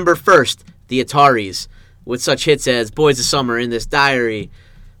 December 1st, the Ataris, with such hits as Boys of Summer, In This Diary,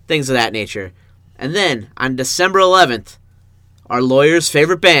 things of that nature. And then, on December 11th, our lawyer's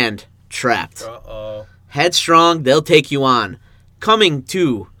favorite band, Trapped. Uh-oh. Headstrong, They'll Take You On. Coming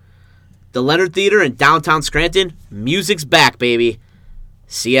to the Leonard Theater in downtown Scranton. Music's back, baby.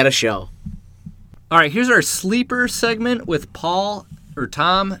 See you at a show. All right, here's our Sleeper segment with Paul, or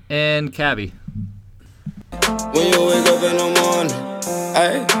Tom, and Cavi. When you wake up in the morning,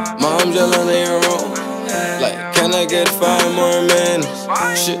 ay, mom's yelling in your room. Like, can I get 5 more minutes?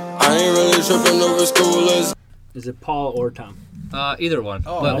 Shit, I ain't really tripping over schoolers. Is it Paul or Tom? Either one.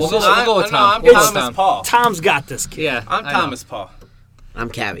 Oh, But we'll so go with no, Tom. I'm We'll go with Thomas Tom. Paul. Tom's got this kid. Yeah, I'm I know. Thomas Paul. I'm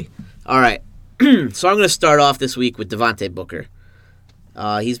Cavi. All right. So I'm going to start off this week with Devontae Booker.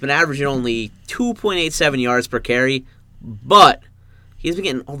 He's been averaging only 2.87 yards per carry, but he's been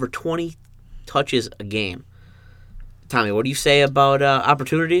getting over 20 touches a game. Tommy, what do you say about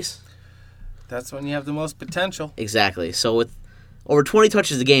opportunities? That's when you have the most potential. Exactly. So with over 20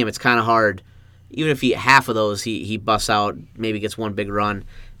 touches a game, it's kind of hard. Even if half of those he busts out, maybe gets one big run.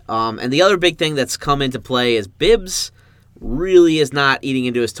 And the other big thing that's come into play is Bibbs really is not eating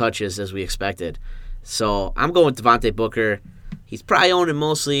into his touches as we expected. So I'm going with Devontae Booker. He's probably owned in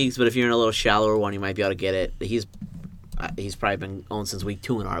most leagues, but if you're in a little shallower one, you might be able to get it. He's probably been owned since week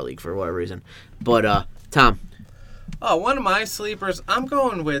 2 in our league for whatever reason. But, Tom. Oh, one of my sleepers, I'm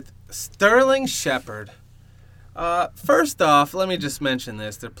going with Sterling Shepard. First off, let me just mention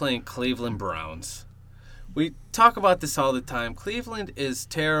this. They're playing Cleveland Browns. We talk about this all the time. Cleveland is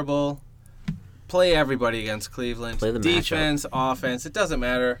terrible. Play everybody against Cleveland. Play the defense, offense, it doesn't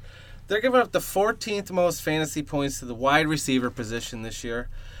matter. They're giving up the 14th most fantasy points to the wide receiver position this year.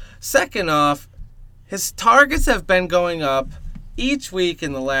 Second off, his targets have been going up each week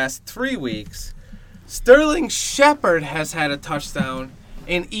in the last 3 weeks. Sterling Shepard has had a touchdown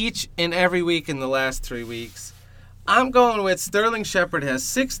in each and every week in the last 3 weeks. I'm going with Sterling Shepard has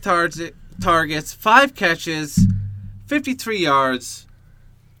 6 targets, 5 catches, 53 yards,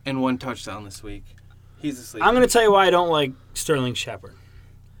 and 1 touchdown this week. He's a sleeper. I'm going to tell you why I don't like Sterling Shepard.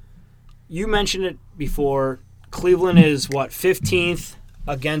 You mentioned it before. Cleveland is 15th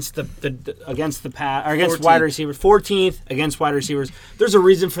against wide receivers. 14th against wide receivers. There's a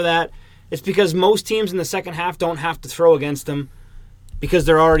reason for that. It's because most teams in the second half don't have to throw against them because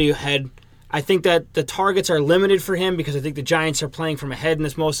they're already ahead. I think that the targets are limited for him because I think the Giants are playing from ahead in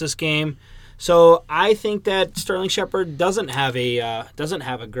most of this game. So I think that Sterling Shepard doesn't have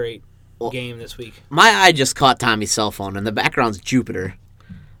a great game this week. My eye just caught Tommy's cell phone, and the background's Jupiter.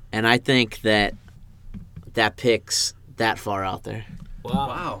 And I think that pick's that far out there.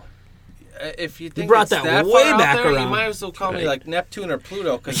 Wow. If you think brought it's that way way far back out there, around. you might as well call me like Neptune or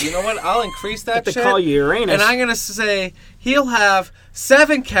Pluto, because you know what? I'll increase that They shit. call you Uranus. And I'm going to say he'll have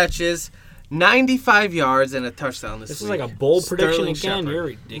 7 catches, 95 yards, and a touchdown this week. This is like a bold prediction Sterling again. Shepard. You're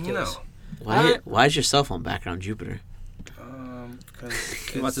ridiculous. No. Why is your cell phone background Jupiter?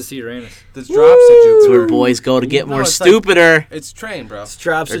 Because He wants to see Uranus. There's drops at Jupiter. That's where boys go to get more it's stupider. It's train, bro. It's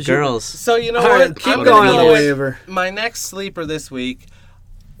drops Or at Jupiter. girls. So you know All what? right, keep I'm going gonna on go the with waiver. my next sleeper this week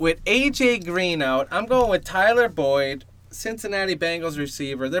with A.J. Green out. I'm going with Tyler Boyd, Cincinnati Bengals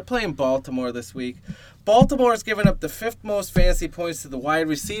receiver. They're playing Baltimore this week. Baltimore's given up the 5th most fantasy points to the wide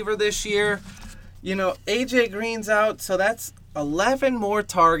receiver this year. You know, A.J. Green's out, so that's 11 more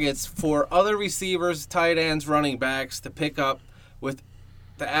targets for other receivers, tight ends, running backs to pick up with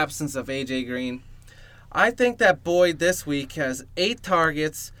the absence of A.J. Green. I think that Boyd this week has 8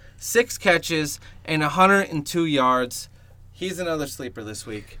 targets, 6 catches, and 102 yards. He's another sleeper this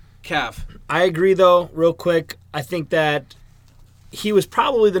week. Cav. I agree, though, real quick. I think that he was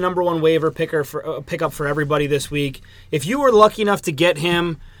probably the number 1 waiver pickup for everybody this week. If you were lucky enough to get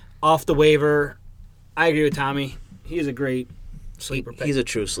him off the waiver, I agree with Tommy. He is a great sleeper pick. He's a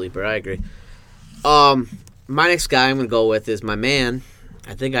true sleeper. I agree. My next guy I'm going to go with is my man.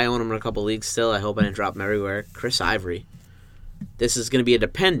 I think I own him in a couple leagues still. I hope I didn't drop him everywhere. Chris Ivory. This is going to be a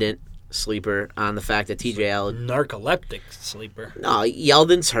dependent sleeper on the fact that TJ Yeldon. Narcoleptic sleeper. No,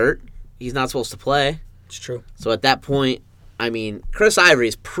 Yeldon's hurt. He's not supposed to play. It's true. So at that point, I mean, Chris Ivory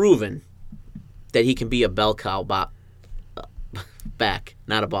has proven that he can be a bell cow back,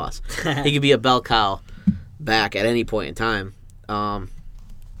 not a boss. He can be a bell cow back at any point in time. I'm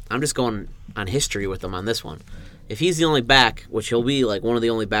just going on history with him on this one. If he's the only back, which he'll be like one of the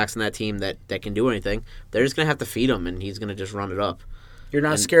only backs in that team that can do anything, they're just going to have to feed him, and he's going to just run it up. You're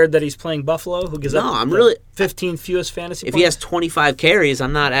not scared that he's playing Buffalo, who gives up I'm the really 15th fewest fantasy If points? he has 25 carries,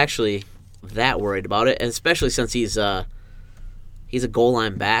 I'm not actually that worried about it, and especially since he's a goal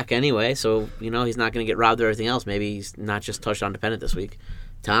line back anyway, so he's not going to get robbed of everything else. Maybe he's not just touchdown dependent this week.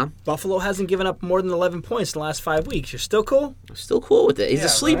 Tom? Buffalo hasn't given up more than 11 points in the last 5 weeks. You're still cool? I'm still cool with it. He's a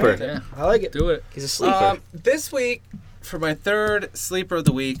sleeper. Right. Yeah. I like it. Do it. He's a sleeper. This week, for my 3rd sleeper of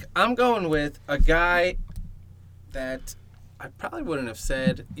the week, I'm going with a guy that I probably wouldn't have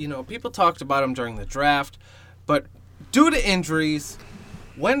said. People talked about him during the draft, but due to injuries,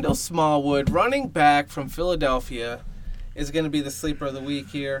 Wendell Smallwood, running back from Philadelphia, is going to be the sleeper of the week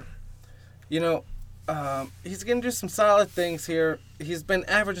here. He's going to do some solid things here. He's been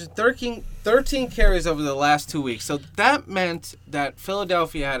averaging 13 carries over the last 2 weeks. So that meant that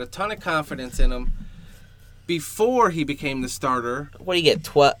Philadelphia had a ton of confidence in him before he became the starter. What do you get?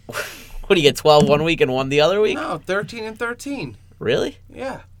 12? What do you get? 12 one week and 1 the other week? No, 13 and 13. Really?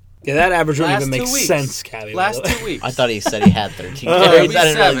 Yeah. Yeah, that average wouldn't Last even make 2 weeks. sense, Cabby. Last 2 weeks. I thut he said he had 13 Maybe carries. I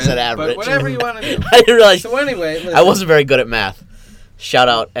didn't realize he 7, said average. But whatever you want to do. I didn't realize. So anyway, listen, I wasn't very good at math. Shout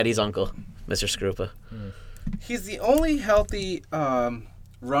out Eddie's uncle, Mr. Scrupa. he's the only healthy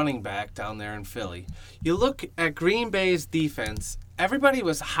running back down there in Philly. You look at Green Bay's defense. Everybody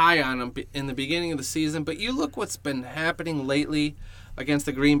was high on them in the beginning of the season, but you look what's been happening lately against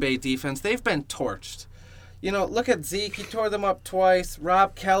the Green Bay defense. They've been torched. You know, look at Zeke. He tore them up twice.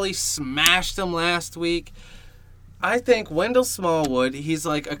 Rob Kelly smashed them last week. I think Wendell Smallwood, he's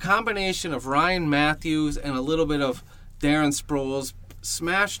like a combination of Ryan Matthews and a little bit of Darren Sproles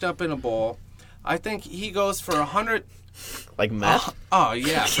smashed up in a bowl. I think he goes for 100. Like meth? Oh,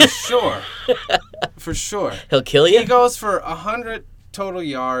 yeah, for sure. For sure. He'll kill you? He goes for 100 total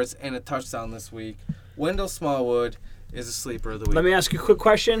yards and a touchdown this week. Wendell Smallwood is a sleeper of the week. Let me ask you a quick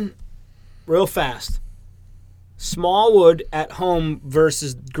question, real fast. Smallwood at home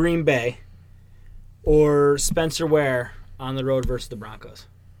versus Green Bay, or Spencer Ware on the road versus the Broncos?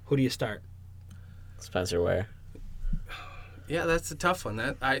 Who do you start? Spencer Ware. Yeah, that's a tough one.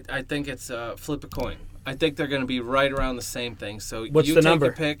 I think it's flip a coin. I think they're going to be right around the same thing. So What's you the take number?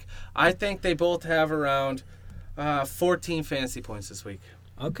 a pick. I think they both have around 14 fantasy points this week.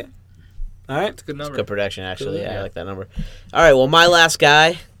 Okay. All right. It's a good number. Good prediction, actually. Good, Yeah, yeah. I like that number. All right, well, my last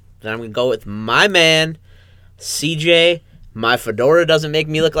guy, then I'm going to go with my man, CJ. My fedora doesn't make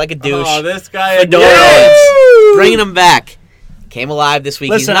me look like a douche. Oh, this guy Fedora, again. bringing him back. Came alive this week.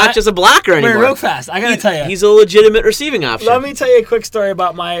 Listen, He's not just a blocker anymore. Wait, real fast. I got to tell you. He's a legitimate receiving option. Let me tell you a quick story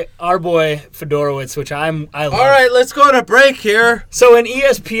about our boy Fedorowicz, which I love. All right, let's go on a break here. So in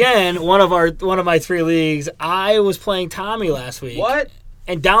ESPN, one of my 3 leagues, I was playing Tommy last week. What?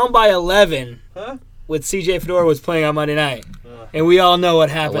 And down by 11 Huh? with CJ Fedorowicz playing on Monday night. And we all know what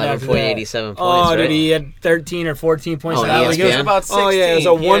happened 11 after point that. 87 Oh, points, did right? he had 13 or 14 points? Oh, in that league? It was ESPN? About 16. Oh, yeah, it was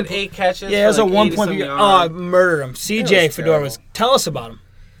a He one- had 8 catches. Yeah, it was for a like 1 80 point. some Oh, I yards. murdered him. CJ was Fedorowicz. terrible. Tell us about him.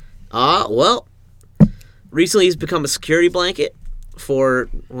 Well, recently he's become a security blanket for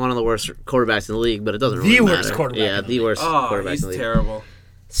one of the worst quarterbacks in the league, but it doesn't really The matter. worst quarterback Yeah, in the the worst Oh, quarterback he's in the league. terrible.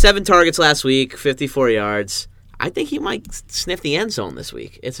 7 targets last week, 54 yards. I think he might sniff the end zone this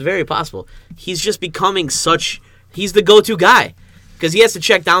week. It's very possible. He's just becoming he's the go-to guy. Because he has to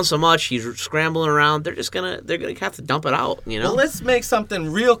check down so much, he's scrambling around. They're gonna have to dump it out, you know. Well, let's make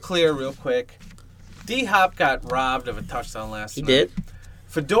something real clear real quick. D-Hop got robbed of a touchdown last He night. did.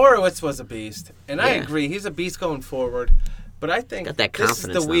 Fedorowicz was a beast, and I Yeah. agree. He's a beast going forward. But I think Got that this is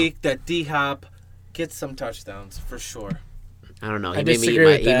confidence the now. week that D-Hop gets some touchdowns for sure. I don't know. I He made disagree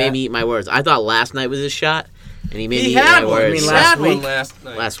with he that. made me eat my words. I thought last night was his shot, and he made me He eat my had one. words. mean He last had one week? last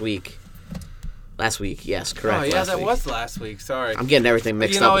night. Last week, yes, correct. Oh, yeah, last that week. was last week. Sorry. I'm getting everything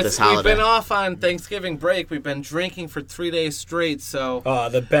mixed You know, up with this holiday. we've been off on Thanksgiving break. We've been drinking for 3 days straight, so Oh,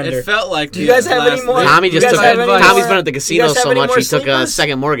 the bender. it felt like. Do you guys have any last more? night. Tommy You just guys took. have any Tommy's more- been at the you casino guys have so any much more he took a sleepers?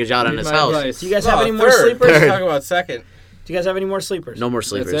 second mortgage out on his house. Do you guys have Oh, any more third. sleepers? Let's talk about second. Do you guys have any more sleepers? No more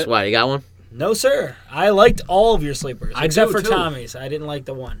sleepers. it. Why? You got one? No, sir. I liked all of your sleepers, I except do, for too. Tommy's. I didn't like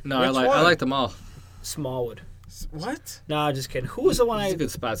the one. No, Which I one? like them all. Smallwood. What? No, just kidding. Who was the one It's I? a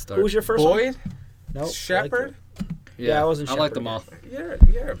good spot start. Who was your first one? Boyd? No, Shepard? Yeah, I wasn't I like Shepard them all.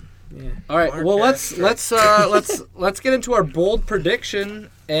 You're All right. Mark Well, Baxter. let's get into our bold prediction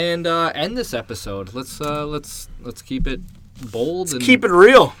and end this episode. Let's keep it bold and Keep it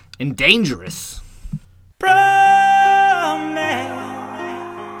real. and dangerous.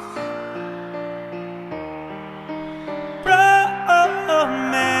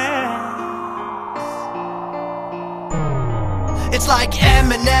 It's like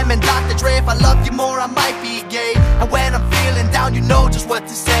Eminem and Dr. Dre. If I love you more, I might be gay. And when I'm feeling down, you know just what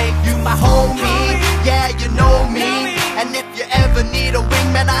to say. You my homie, yeah, you know me. And if you ever need a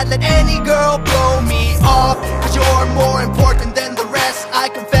wingman, I'd let any girl blow me off. Cause you're more important than the rest. I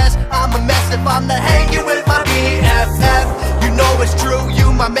confess, I'm a mess if I'm not hanging with my BFF. You know it's true,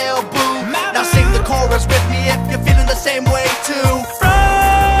 you my male boo. Now sing the chorus with me if you're feeling the same way too.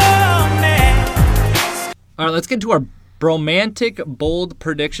 All right, let's get into our bromantic bold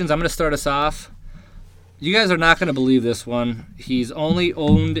predictions. I'm going to start us off. You guys are not going to believe this one. He's only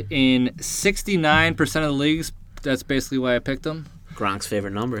owned in 69% of the leagues. That's basically why I picked him. Gronk's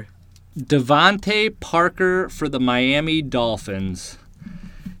favorite number. Devontae Parker for the Miami Dolphins.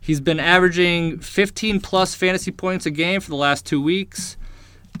 He's been averaging 15-plus fantasy points a game for the last 2 weeks.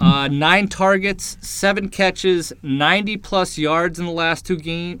 9 targets, 7 catches, 90-plus yards in the last two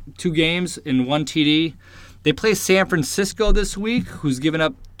games in 1 TD. They play San Francisco this week, who's given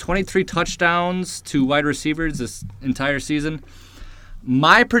up 23 touchdowns to wide receivers this entire season.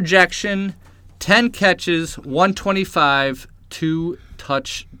 My projection, 10 catches, 125, 2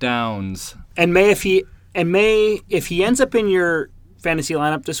 touchdowns. And if he ends up in your fantasy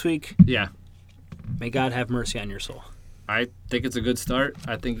lineup this week, Yeah. may God have mercy on your soul. I think it's a good start.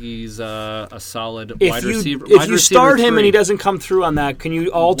 I think he's a solid If wide you receiver. if you start him and he doesn't come through on that, can you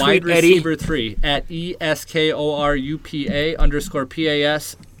all tweet wide Eddie? receiver 3 at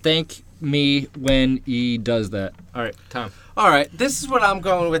ESKORUPA_PAS. Thank me when he does that. All right, Tom. All right, this is what I'm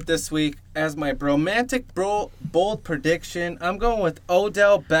going with this week as my bromantic bold prediction. I'm going with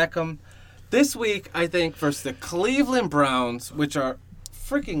Odell Beckham. This week, I think, versus the Cleveland Browns, which are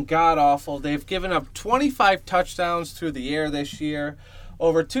freaking god-awful. They've given up 25 touchdowns through the air this year,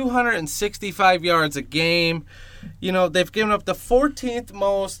 over 265 yards a game. You know, they've given up the 14th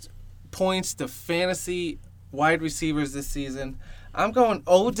most points to fantasy wide receivers this season. I'm going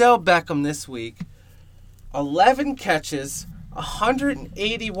Odell Beckham this week. 11 catches,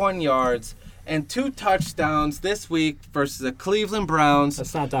 181 yards, and 2 touchdowns this week versus the Cleveland Browns.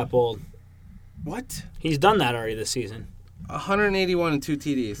 That's not that bold. What? He's done that already this season. 181 and 2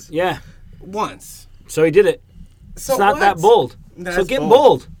 TDs. Yeah. Once. So he did it. So it's not what? that bold. That's so get bold.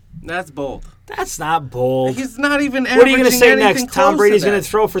 bold. That's bold. That's not bold. He's not even What are you averaging going to say anything next? Tom close Brady's to going that. to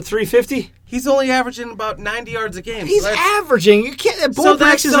throw for 350? He's only averaging about 90 yards a game. He's averaging. You can't. A bold So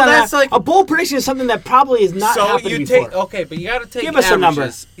that's- prediction is so not that's that. like- A bold prediction is something that probably is not so happened you before. take okay, but you got to take Give us a number.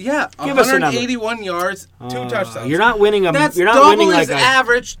 averages. Yeah, Give us a number. 181 yards, 2 touchdowns. You're not winning them. That's You're not double winning his like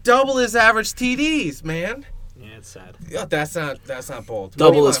average. Double his average TDs, man. Yeah, it's sad. Yeah, that's not bold.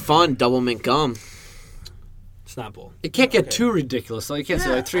 Double What is do you fun. Double mint gum. It's not bold. It can't get too ridiculous. Like, you can't say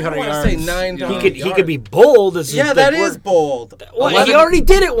Yeah, like 300 I don't yards. wanna say 9 you know. He could be bold. As Yeah, the that word. is bold. Well, 11 he already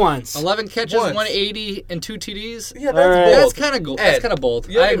did it once. 11 catches, Once. 180, and 2 TDs. Yeah, that's All right. bold. That's kind of Ed, That's kind of bold.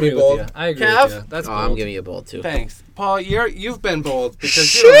 you'll I give me agree with bold. you. I agree Cav? with you. That's Oh, bold. I'm giving you a ball too. Thanks, Paul. You've been bold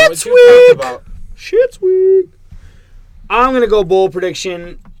because you know what Shit's you talked weak. about. Shit's weak. I'm going to go bold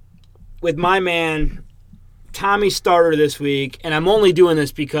prediction with my man, Tommy Starter this week. And I'm only doing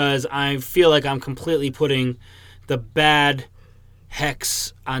this because I feel like I'm completely putting the bad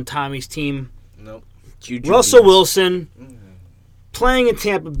hex on Tommy's team. Nope. Russell Wilson playing in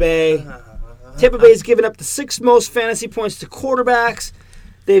Tampa Bay. Tampa Bay's given up the 6th most fantasy points to quarterbacks.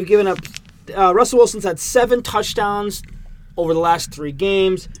 They've given up. Russell Wilson's had 7 touchdowns over the last 3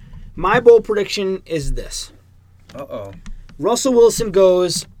 games. My bold prediction is this: Uh-oh. Russell Wilson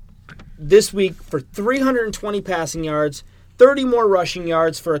goes this week for 320 passing yards, 30 more rushing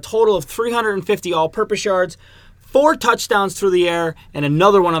yards for a total of 350 all-purpose yards, 4 touchdowns through the air, and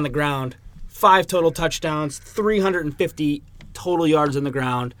another one on the ground. 5 total touchdowns, 350 total yards on the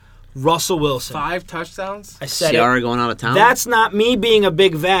ground. Russell Wilson. 5 touchdowns? I said Ciara it. going out of town. That's not me being a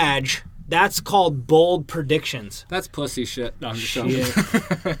big vag. That's called bold predictions. That's pussy shit. No, I'm just Shit.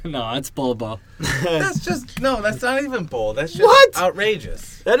 joking. No, that's Bobo. That's not even bold. That's just What?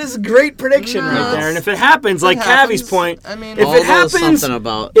 outrageous. That is a great prediction right there. And if it happens, like happens. Cavi's point, I mean, if All it those happens, something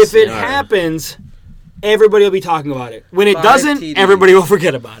about if it Ciara. happens, everybody will be talking about it. When it 5 doesn't, TDs. everybody will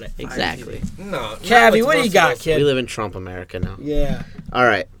forget about it. Exactly. No. Cavi, what do you got, We kid? live in Trump America now. Yeah. All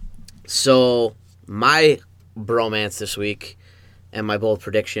right. So my bromance this week and my bold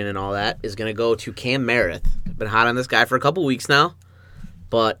prediction and all that is going to go to Cam Meredith. I've been hot on this guy for a couple weeks now,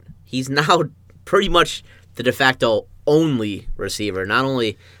 but he's now pretty much the de facto only receiver, not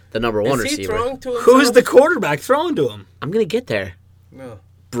only the number 1 Is he receiver. throwing to himself? Who's the quarterback throwing to him? I'm going to get there. No.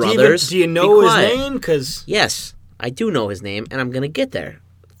 Brothers. Do you be know his quiet. name? Because Yes, I do know his name, and I'm going to get there.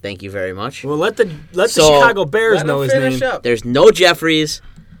 Thank you very much. well, let the So- Chicago Bears Let know him his finish name. up. There's no Jeffries.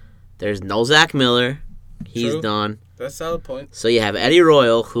 There's no Zach Miller. He's True. done. That's a solid point. So you have Eddie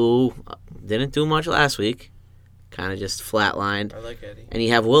Royal, who didn't do much last week, kind of just flatlined. I like Eddie. And you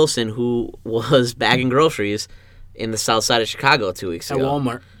have Wilson, who was bagging groceries in the south side of Chicago 2 weeks At ago.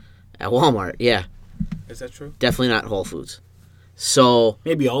 Walmart. At Walmart, yeah. Is that true? Definitely not Whole Foods. So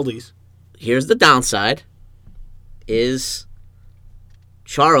Maybe Aldi's. here's the downside, is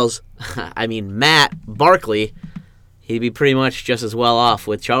Matt Barkley, he'd be pretty much just as well off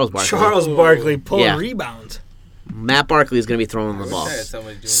with Charles Barkley. Charles Barkley pulling Yeah. rebounds. Matt Barkley is going to be throwing the ball. I had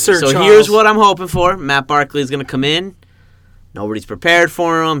somebody doing Sir So Charles. here's what I'm hoping for. Matt Barkley is going to come in. Nobody's prepared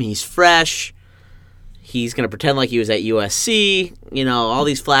for him. He's fresh. He's going to pretend like he was at USC. You know, all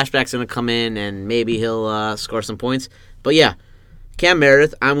these flashbacks are going to come in, and maybe he'll score some points. But yeah, Cam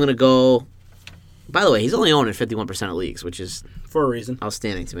Meredith, I'm going to go. By the way, he's only owned in 51% of leagues, which is For a reason.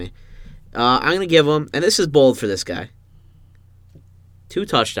 outstanding to me. I'm going to give him, and this is bold for this guy, 2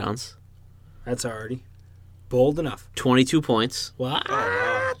 touchdowns, That's already bold enough. 22 points, What?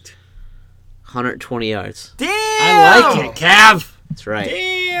 120 yards. Damn! I like it, Cav. That's right.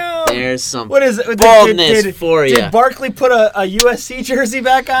 Damn! There's some What is it? boldness for you. Did Barkley put a USC jersey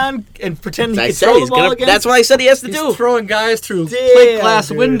back on and pretend he could throw the ball again? That's what I said he has to He's do. throwing guys through plate glass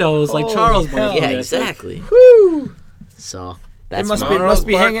windows like Charles Barkley. Yeah, exactly. Woo! So It that's must be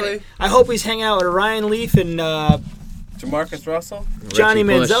Barkley. hanging. I hope he's hanging out with Ryan Leaf and Jamarcus Russell. Johnny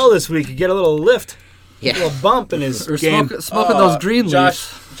Reggie Bush. Manziel this week. Could get a little lift, Yeah. a little bump in his Or game. smoking those green leaves.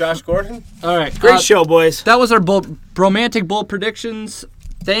 Josh Gordon. All right, great show, boys. That was our romantic bold predictions.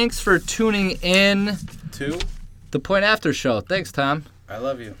 Thanks for tuning in. To The Point After Show. Thanks, Tom. I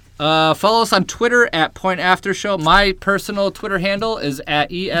love you. Follow us on Twitter at Point After Show. My personal Twitter handle is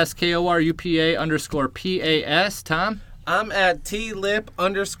at ESKORUPA_PAS. Tom? I'm at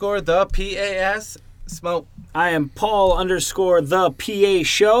TLip_the_PAS. Smoke. I am Paul_the PA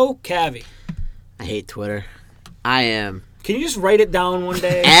show. Cavi. I hate Twitter. I am Can you just write it down one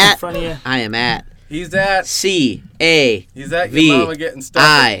day in at. front of you? I am at He's at CAVI He's at your mama getting stuck.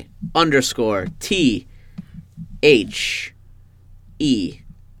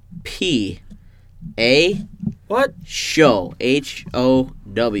 _THEPA What? show HOW.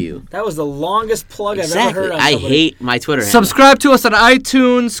 That was the longest plug I've ever Exactly. heard on I somebody. hate my Twitter handle. Subscribe to us on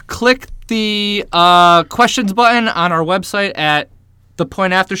iTunes. Click the questions button on our website at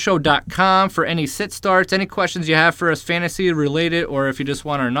thepointaftershow.com for any sit starts, any questions you have for us fantasy related, or if you just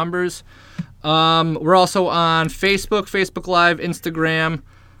want our numbers. We're also on Facebook, Facebook Live, Instagram.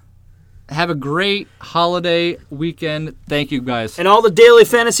 Have a great holiday weekend. Thank you, guys. And all the daily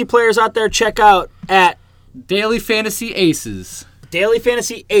fantasy players out there, check out at Daily Fantasy Aces. Daily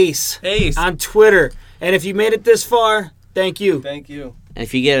Fantasy Ace Ace. on Twitter. And if you made it this far, thank you. Thank you. And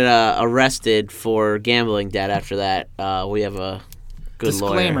if you get arrested for gambling debt after that, we have a good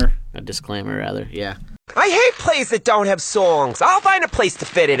Disclaimer. lawyer. A disclaimer, rather. Yeah. I hate plays that don't have songs. I'll find a place to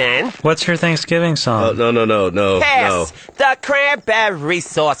fit it in. What's your Thanksgiving song? No. Pass. The cranberry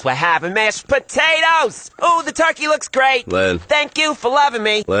sauce. We're having mashed potatoes. Ooh, the turkey looks great. Len. Thank you for loving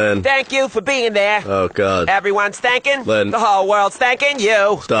me. Len. Thank you for being there. Oh, God. Everyone's thanking. Len. The whole world's thanking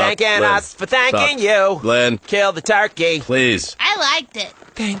you. Stop. Thanking Len. us for thanking Stop. you. Len. Kill the turkey. Please. I liked it.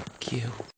 Thank you.